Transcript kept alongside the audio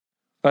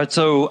All right,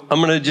 so I'm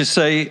going to just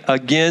say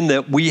again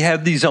that we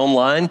have these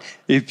online.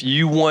 If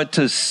you want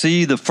to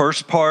see the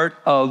first part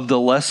of the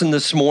lesson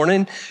this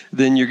morning,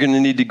 then you're going to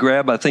need to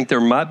grab, I think there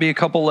might be a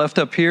couple left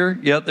up here.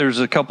 Yep, there's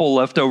a couple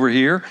left over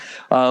here.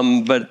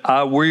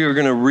 But we are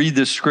going to read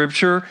the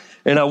scripture.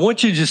 And I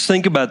want you to just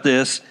think about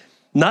this,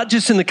 not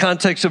just in the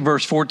context of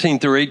verse 14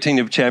 through 18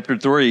 of chapter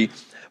 3,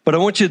 but I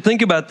want you to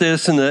think about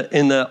this in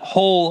the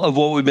whole of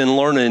what we've been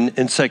learning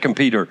in 2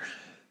 Peter.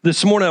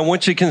 This morning, I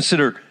want you to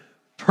consider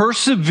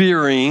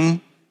persevering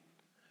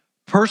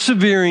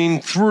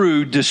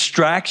through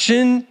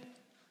distraction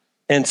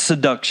and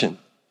seduction.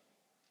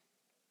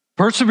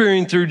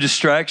 Persevering through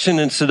distraction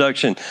and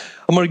seduction.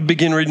 I'm going to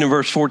begin reading in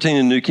verse 14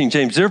 in New King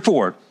James.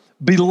 Therefore,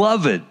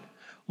 beloved,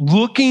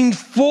 looking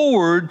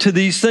forward to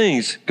these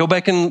things. Go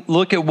back and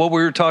look at what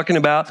we were talking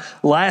about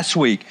last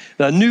week.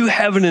 A new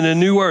heaven and a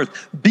new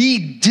earth.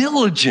 Be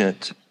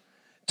diligent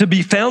to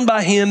be found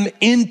by him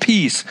in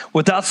peace,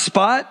 without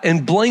spot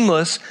and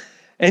blameless,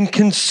 and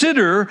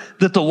consider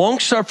that the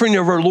long-suffering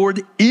of our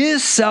Lord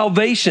is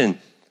salvation,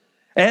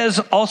 as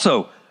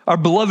also our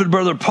beloved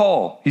brother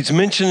Paul, he's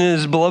mentioning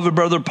his beloved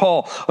brother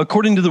Paul,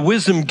 according to the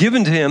wisdom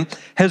given to him,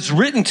 has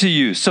written to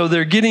you. So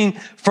they're getting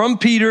from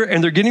Peter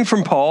and they're getting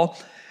from Paul,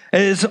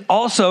 as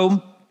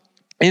also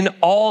in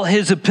all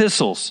his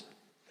epistles,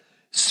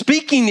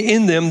 speaking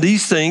in them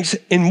these things,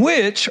 in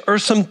which are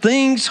some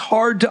things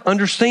hard to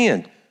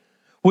understand,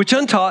 which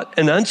untaught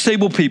and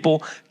unstable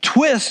people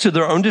twist to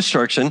their own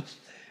destruction,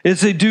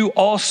 as they do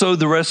also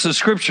the rest of the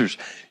scriptures.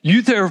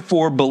 You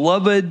therefore,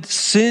 beloved,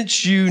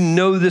 since you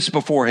know this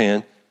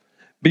beforehand,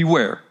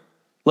 beware,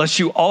 lest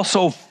you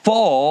also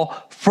fall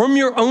from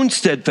your own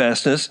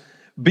steadfastness,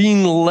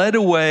 being led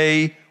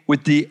away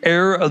with the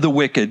error of the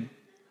wicked,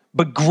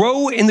 but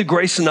grow in the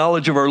grace and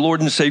knowledge of our Lord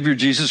and Savior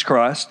Jesus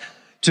Christ.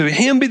 To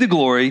him be the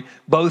glory,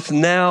 both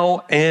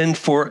now and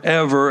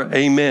forever.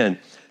 Amen.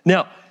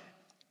 Now,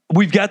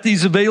 we've got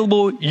these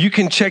available. You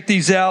can check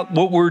these out.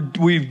 What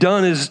we've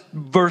done is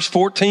verse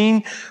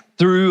 14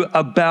 through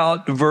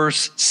about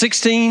verse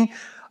 16.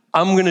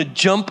 I'm going to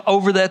jump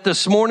over that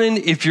this morning.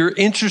 If you're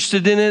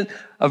interested in it,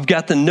 I've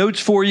got the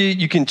notes for you.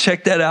 You can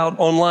check that out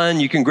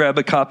online. You can grab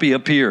a copy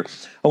up here.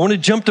 I want to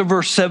jump to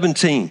verse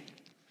 17.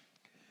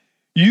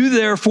 You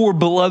therefore,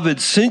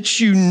 beloved, since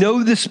you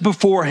know this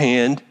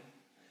beforehand,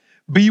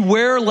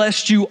 beware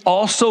lest you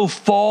also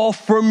fall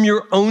from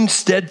your own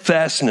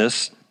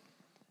steadfastness,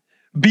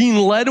 being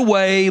led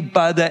away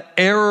by the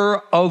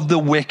error of the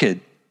wicked.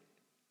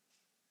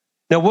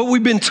 Now, what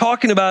we've been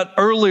talking about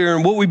earlier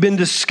and what we've been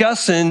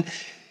discussing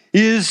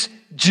is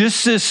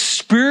just this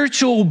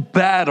spiritual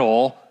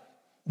battle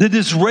that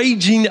is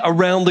raging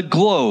around the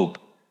globe.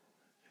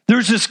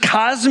 There's this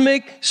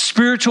cosmic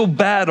spiritual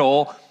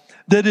battle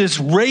that is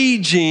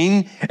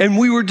raging, and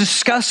we were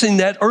discussing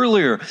that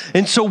earlier.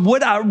 And so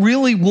what I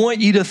really want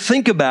you to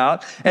think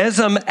about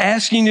as I'm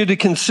asking you to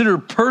consider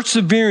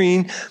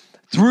persevering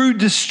through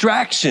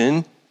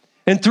distraction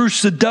and through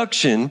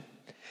seduction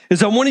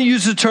is I want to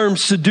use the term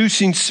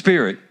seducing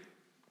spirit.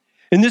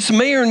 And this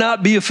may or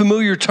not be a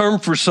familiar term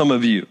for some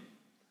of you.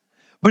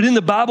 But in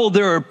the Bible,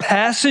 there are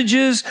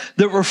passages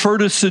that refer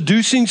to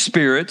seducing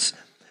spirits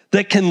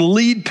that can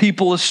lead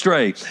people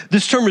astray.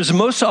 This term is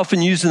most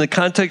often used in the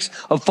context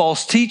of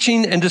false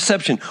teaching and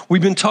deception.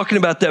 We've been talking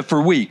about that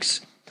for weeks.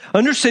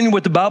 Understanding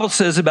what the Bible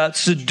says about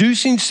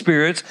seducing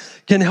spirits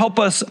can help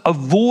us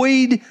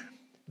avoid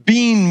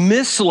being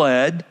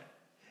misled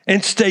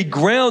and stay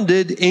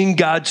grounded in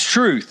God's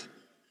truth.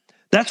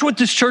 That's what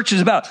this church is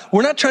about.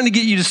 We're not trying to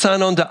get you to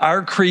sign on to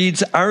our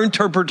creeds, our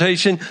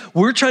interpretation.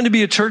 We're trying to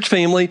be a church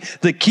family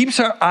that keeps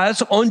our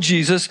eyes on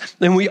Jesus,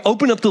 and we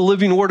open up the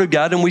living Word of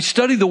God and we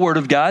study the Word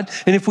of God.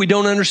 And if we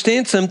don't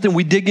understand something,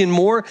 we dig in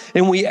more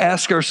and we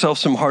ask ourselves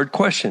some hard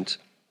questions.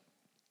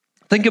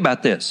 Think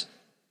about this.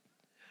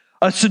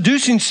 A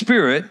seducing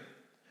spirit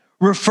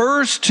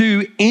refers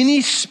to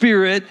any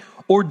spirit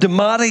or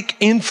demonic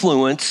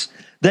influence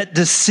that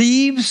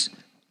deceives,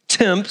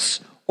 tempts,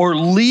 or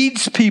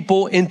leads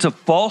people into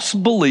false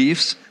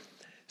beliefs,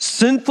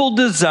 sinful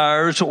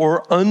desires,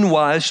 or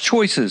unwise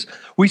choices.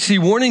 We see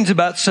warnings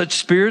about such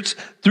spirits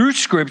through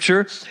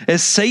Scripture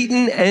as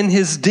Satan and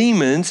his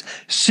demons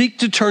seek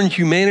to turn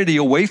humanity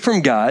away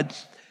from God.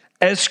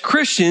 As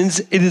Christians,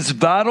 it is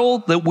vital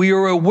that we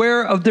are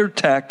aware of their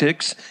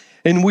tactics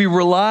and we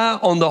rely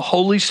on the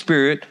Holy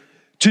Spirit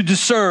to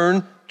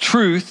discern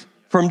truth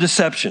from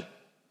deception.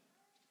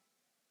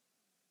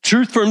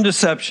 Truth from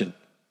deception.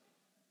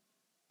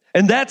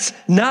 And that's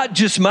not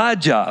just my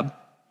job,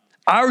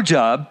 our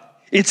job.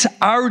 It's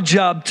our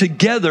job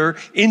together,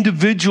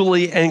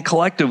 individually and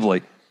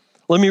collectively.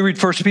 Let me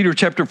read 1 Peter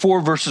chapter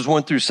 4, verses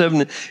 1 through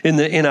 7 in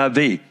the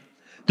NIV.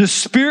 The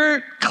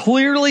Spirit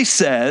clearly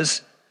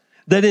says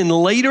that in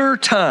later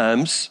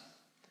times,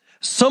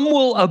 some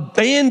will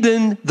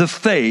abandon the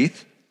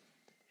faith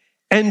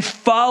and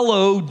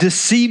follow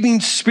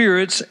deceiving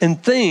spirits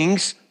and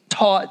things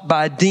taught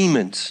by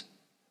demons.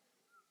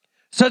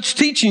 Such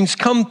teachings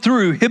come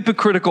through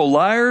hypocritical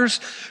liars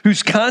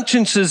whose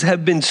consciences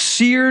have been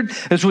seared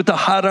as with a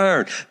hot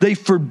iron. They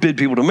forbid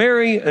people to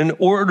marry and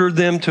order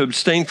them to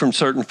abstain from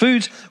certain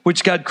foods,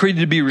 which God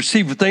created to be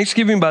received with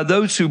thanksgiving by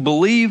those who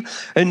believe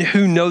and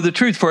who know the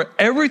truth. For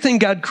everything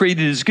God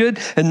created is good,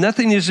 and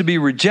nothing is to be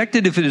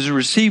rejected if it is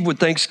received with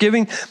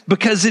thanksgiving,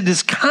 because it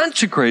is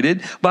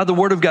consecrated by the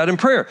word of God in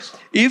prayer.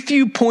 If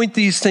you point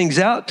these things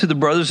out to the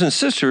brothers and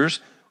sisters,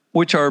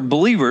 which are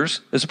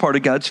believers as a part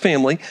of God's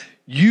family,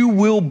 you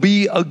will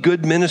be a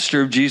good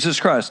minister of Jesus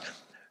Christ,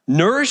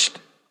 nourished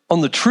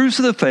on the truths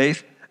of the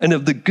faith and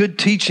of the good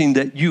teaching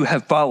that you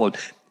have followed.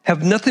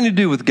 Have nothing to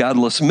do with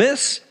godless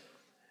myths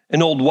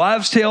and old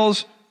wives'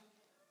 tales.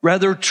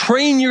 Rather,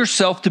 train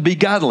yourself to be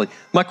godly.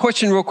 My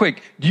question real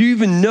quick, do you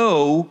even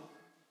know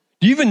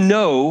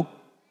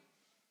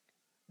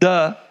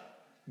the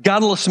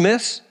godless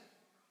myths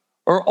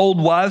or old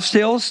wives'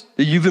 tales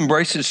that you've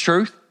embraced as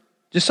truth?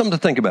 Just something to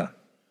think about.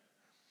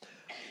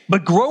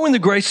 But grow in the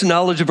grace and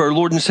knowledge of our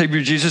Lord and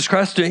Savior Jesus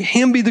Christ. To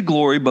him be the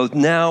glory both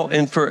now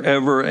and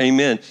forever.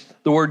 Amen.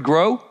 The word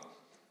grow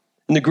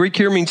in the Greek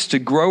here means to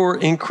grow or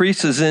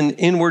increase, as in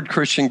inward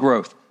Christian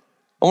growth.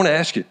 I want to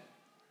ask you,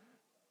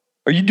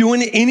 are you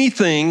doing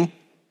anything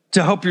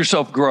to help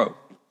yourself grow?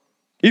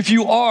 If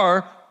you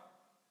are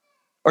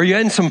you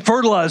adding some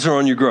fertilizer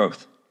on your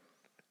growth?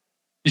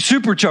 You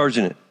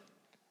supercharging it?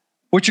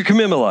 What's your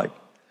commitment like?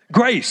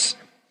 Grace.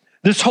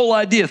 This whole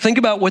idea, think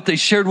about what they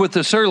shared with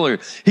us earlier.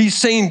 He's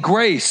saying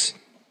grace,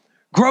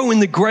 grow in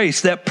the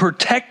grace, that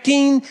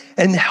protecting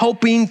and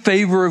helping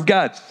favor of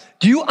God.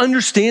 Do you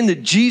understand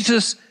that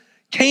Jesus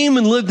came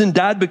and lived and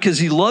died because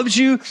he loves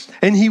you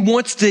and he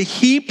wants to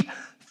heap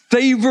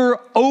favor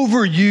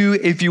over you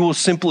if you will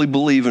simply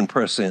believe and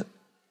press in?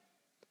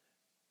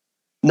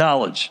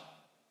 Knowledge.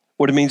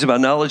 What it means about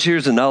knowledge here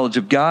is the knowledge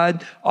of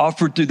God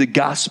offered through the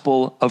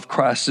gospel of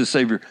Christ the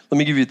Savior. Let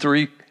me give you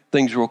 3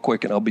 things real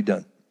quick and I'll be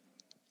done.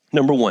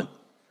 Number 1,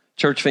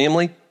 church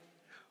family,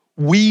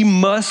 we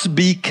must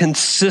be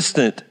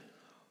consistent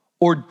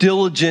or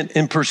diligent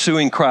in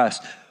pursuing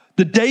Christ.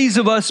 The days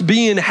of us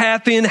being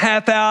half in,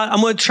 half out,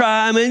 I'm going to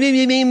try,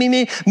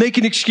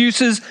 making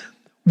excuses,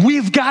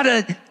 we've got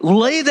to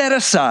lay that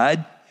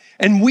aside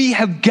and we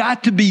have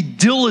got to be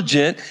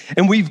diligent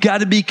and we've got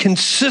to be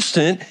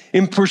consistent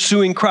in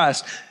pursuing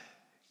Christ.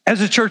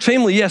 As a church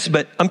family, yes,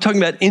 but I'm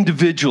talking about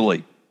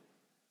individually.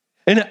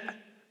 And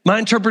my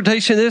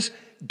interpretation of this,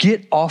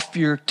 get off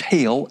your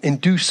tail and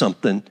do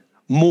something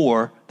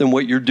more than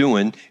what you're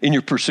doing in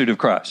your pursuit of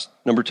Christ.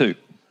 Number 2,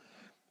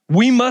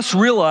 we must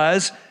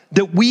realize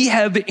that we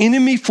have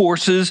enemy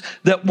forces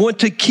that want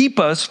to keep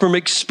us from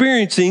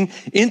experiencing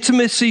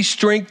intimacy,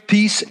 strength,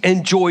 peace,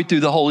 and joy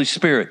through the Holy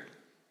Spirit.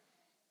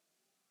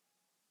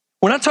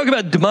 When I talk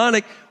about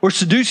demonic or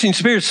seducing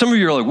spirits, some of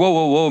you are like,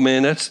 whoa,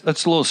 man, that's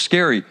a little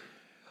scary.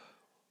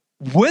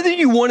 Whether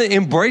you want to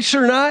embrace it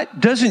or not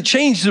doesn't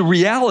change the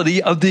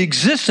reality of the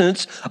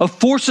existence of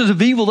forces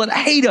of evil that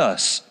hate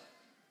us.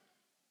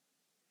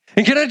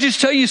 And can I just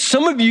tell you,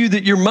 some of you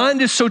that your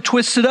mind is so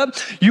twisted up,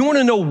 you want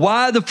to know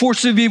why the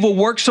forces of evil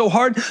work so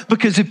hard?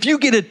 Because if you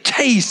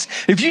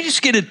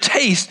just get a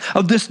taste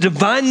of this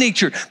divine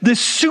nature, this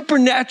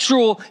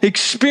supernatural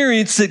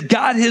experience that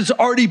God has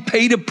already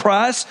paid a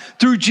price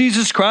through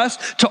Jesus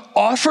Christ to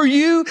offer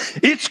you,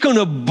 it's going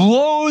to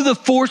blow the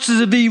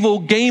forces of evil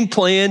game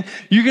plan.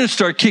 You're going to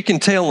start kicking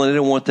tail, and I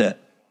don't want that.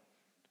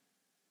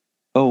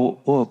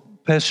 Oh, well,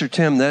 Pastor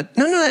Tim,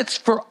 that's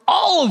for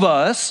all of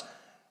us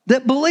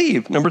that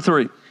believe. Number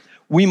 3,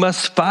 we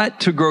must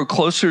fight to grow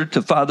closer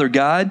to Father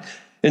God.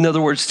 In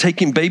other words,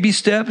 taking baby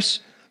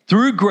steps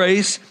through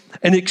grace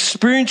and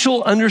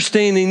experiential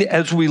understanding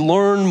as we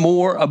learn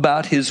more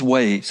about his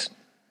ways.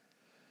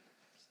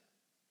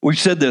 We've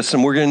said this,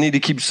 and we're going to need to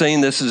keep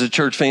saying this as a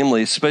church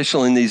family,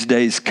 especially in these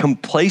days.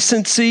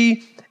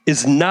 Complacency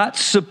is not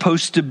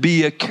supposed to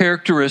be a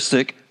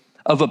characteristic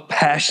of a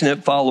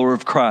passionate follower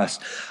of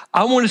Christ.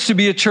 I want us to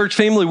be a church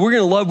family. We're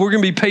going to love, we're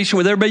going to be patient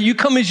with everybody. You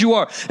come as you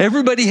are.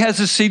 Everybody has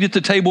a seat at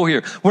the table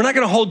here. We're not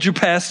going to hold your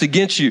past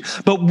against you.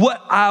 But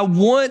what I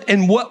want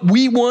and what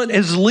we want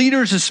as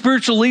leaders, as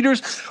spiritual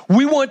leaders,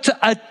 we want to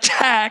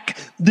attack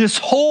this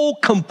whole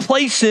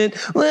complacent,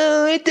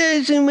 well, it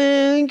doesn't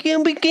matter.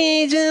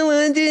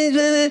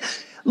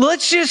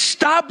 Let's just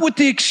stop with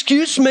the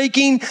excuse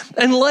making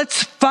and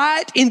let's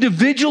fight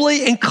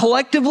individually and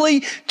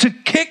collectively to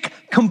kick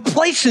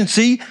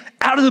complacency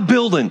out of the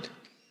building.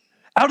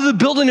 Out of the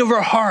building of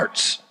our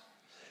hearts.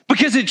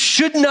 Because it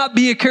should not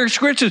be a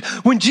characteristic.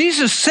 When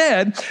Jesus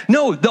said,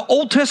 no, the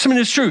Old Testament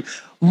is true.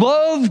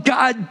 Love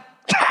God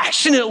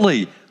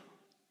passionately.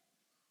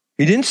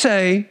 He didn't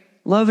say,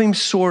 love him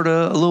sort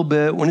of a little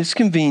bit when it's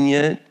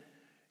convenient.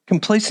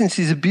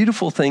 Complacency is a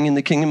beautiful thing in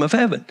the kingdom of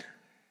heaven.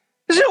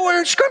 There's nowhere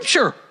in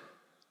Scripture.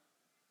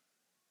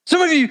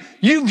 Some of you,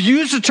 you've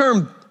used the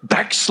term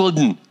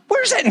backslidden.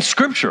 Where's that in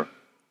Scripture?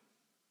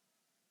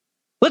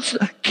 Let's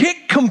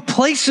kick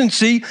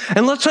complacency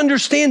and let's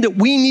understand that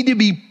we need to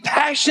be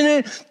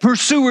passionate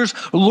pursuers,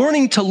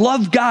 learning to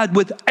love God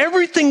with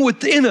everything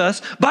within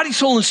us, body,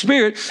 soul, and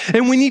spirit.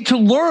 And we need to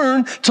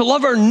learn to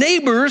love our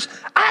neighbors.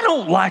 I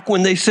don't like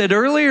when they said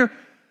earlier,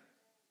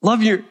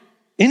 love your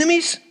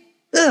enemies.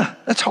 Ugh,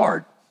 that's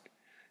hard.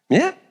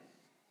 Yeah,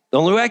 the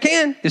only way I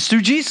can is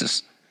through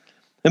Jesus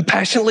and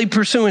passionately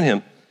pursuing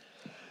him.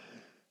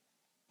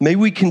 May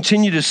we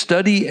continue to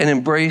study and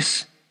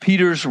embrace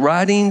Peter's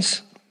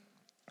writings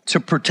to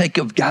partake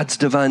of God's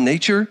divine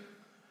nature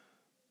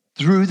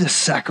through the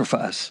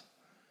sacrifice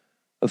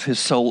of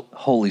his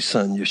holy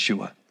son,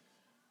 Yeshua.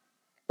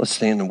 Let's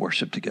stand and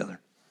worship together.